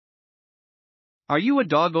Are you a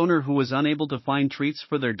dog owner who is unable to find treats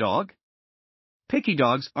for their dog? Picky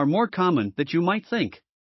dogs are more common than you might think.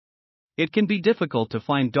 It can be difficult to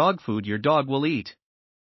find dog food your dog will eat.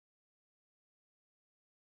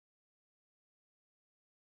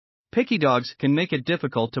 Picky dogs can make it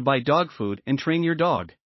difficult to buy dog food and train your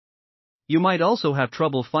dog. You might also have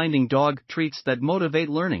trouble finding dog treats that motivate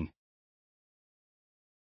learning.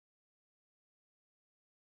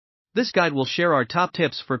 This guide will share our top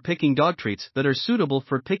tips for picking dog treats that are suitable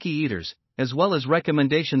for picky eaters, as well as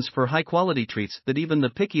recommendations for high-quality treats that even the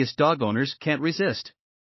pickiest dog owners can't resist.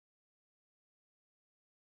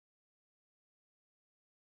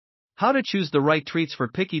 How to choose the right treats for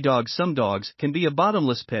picky dogs. Some dogs can be a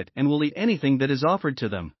bottomless pit and will eat anything that is offered to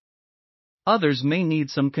them. Others may need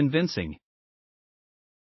some convincing.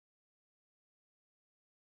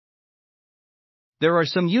 There are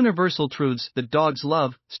some universal truths that dogs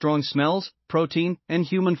love: strong smells, protein, and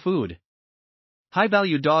human food.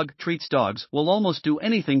 High-value dog treats. Dogs will almost do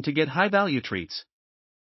anything to get high-value treats.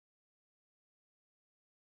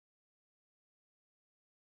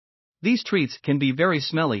 These treats can be very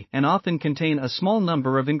smelly and often contain a small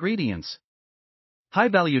number of ingredients.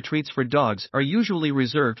 High-value treats for dogs are usually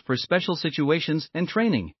reserved for special situations and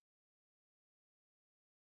training.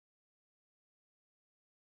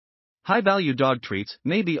 High-value dog treats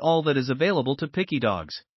may be all that is available to picky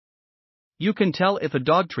dogs. You can tell if a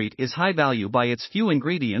dog treat is high value by its few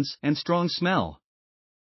ingredients and strong smell.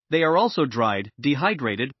 They are also dried,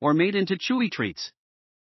 dehydrated, or made into chewy treats.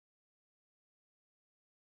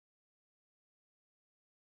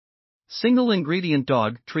 Single-ingredient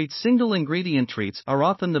dog treats. Single-ingredient treats are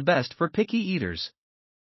often the best for picky eaters.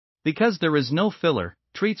 Because there is no filler,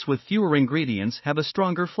 treats with fewer ingredients have a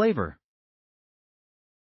stronger flavor.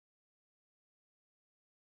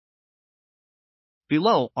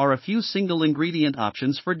 Below are a few single-ingredient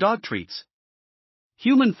options for dog treats.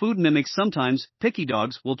 Human food mimics. Sometimes, picky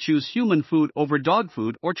dogs will choose human food over dog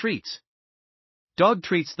food or treats. Dog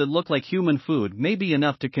treats that look like human food may be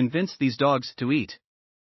enough to convince these dogs to eat.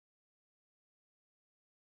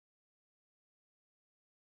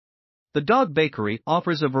 The Dog Bakery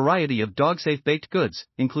offers a variety of dog-safe baked goods,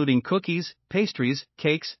 including cookies, pastries,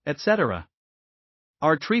 cakes, etc.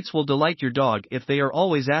 Our treats will delight your dog if they are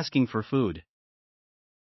always asking for food.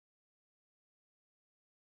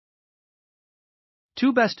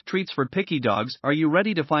 Two best treats for picky dogs. Are you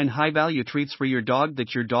ready to find high-value treats for your dog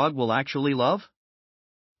that your dog will actually love?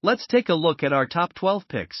 Let's take a look at our top 12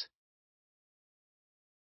 picks.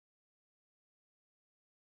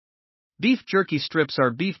 Beef jerky strips. Our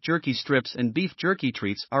beef jerky strips and beef jerky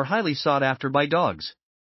treats are highly sought after by dogs.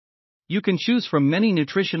 You can choose from many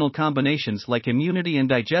nutritional combinations like immunity and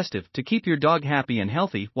digestive to keep your dog happy and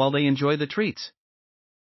healthy while they enjoy the treats.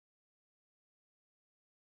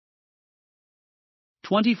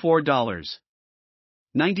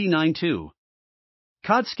 $24.99.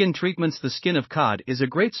 Cod skin treatments. The skin of cod is a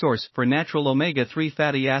great source for natural omega-3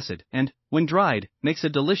 fatty acid and, when dried, makes a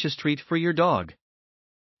delicious treat for your dog.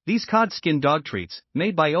 These cod skin dog treats,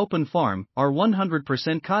 made by Open Farm, are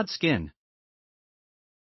 100% cod skin.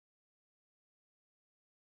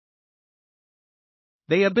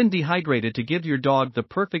 They have been dehydrated to give your dog the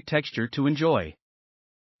perfect texture to enjoy.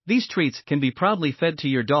 These treats can be proudly fed to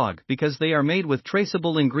your dog because they are made with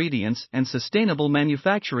traceable ingredients and sustainable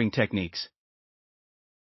manufacturing techniques.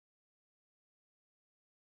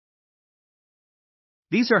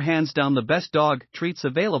 These are hands down the best dog treats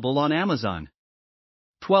available on Amazon.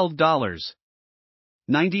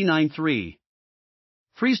 $12.99.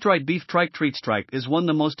 Freeze-dried beef tripe treat. Tripe is one of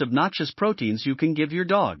the most obnoxious proteins you can give your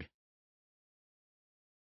dog.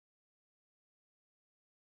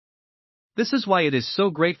 This is why it is so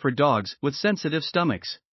great for dogs with sensitive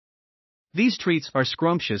stomachs. These treats are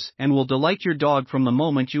scrumptious and will delight your dog from the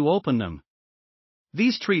moment you open them.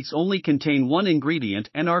 These treats only contain one ingredient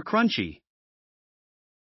and are crunchy.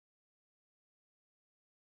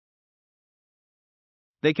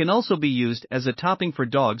 They can also be used as a topping for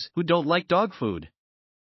dogs who don't like dog food.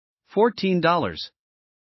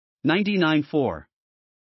 $14.99.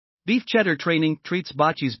 Beef cheddar training treats.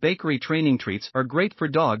 Bocce's Bakery training treats are great for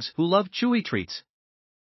dogs who love chewy treats.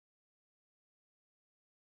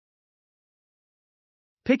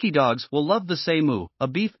 Picky dogs will love the Seimu, a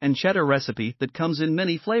beef and cheddar recipe that comes in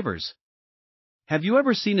many flavors. Have you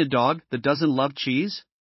ever seen a dog that doesn't love cheese?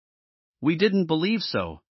 We didn't believe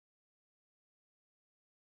so.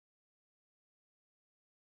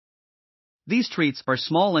 These treats are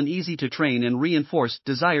small and easy to train and reinforce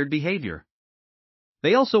desired behavior.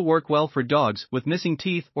 They also work well for dogs with missing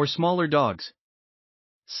teeth or smaller dogs.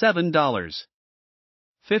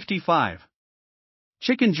 $7.55.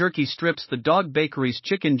 Chicken jerky strips. The Dog Bakery's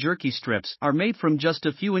chicken jerky strips are made from just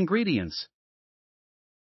a few ingredients.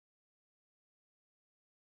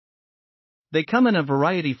 They come in a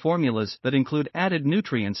variety formulas that include added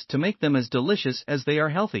nutrients to make them as delicious as they are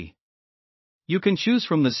healthy. You can choose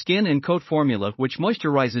from the skin and coat formula, which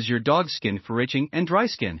moisturizes your dog's skin for itching and dry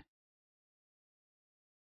skin.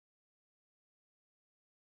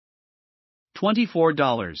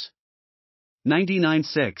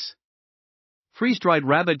 $24.99. Freeze-dried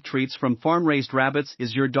rabbit treats from farm-raised rabbits.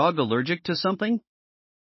 Is your dog allergic to something?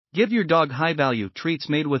 Give your dog high-value treats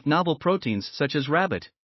made with novel proteins such as rabbit.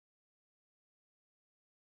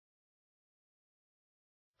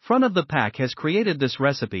 Front of the pack has created this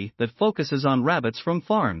recipe that focuses on rabbits from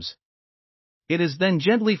farms. It is then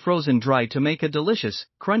gently frozen dry to make a delicious,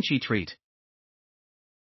 crunchy treat.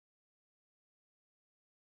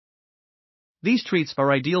 These treats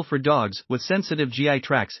are ideal for dogs with sensitive GI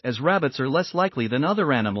tracts, as rabbits are less likely than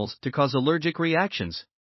other animals to cause allergic reactions.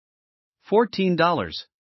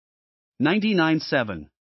 $14.99.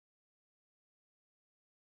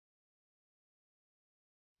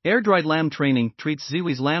 Air-dried lamb training treats.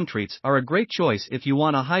 Ziwi's lamb treats are a great choice if you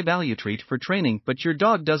want a high-value treat for training but your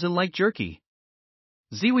dog doesn't like jerky.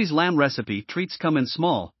 Ziwi's lamb recipe treats come in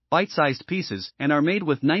small, bite-sized pieces and are made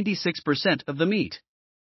with 96% of the meat.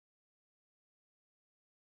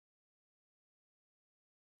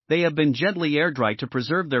 They have been gently air-dried to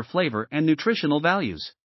preserve their flavor and nutritional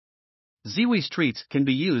values. Ziwi's treats can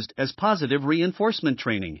be used as positive reinforcement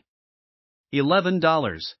training.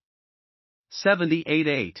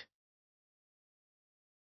 $11.78.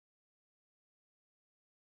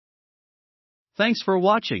 Thanks for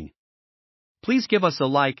watching. Please give us a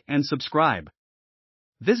like and subscribe.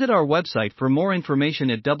 Visit our website for more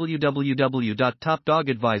information at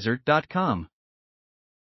www.topdogadvisor.com.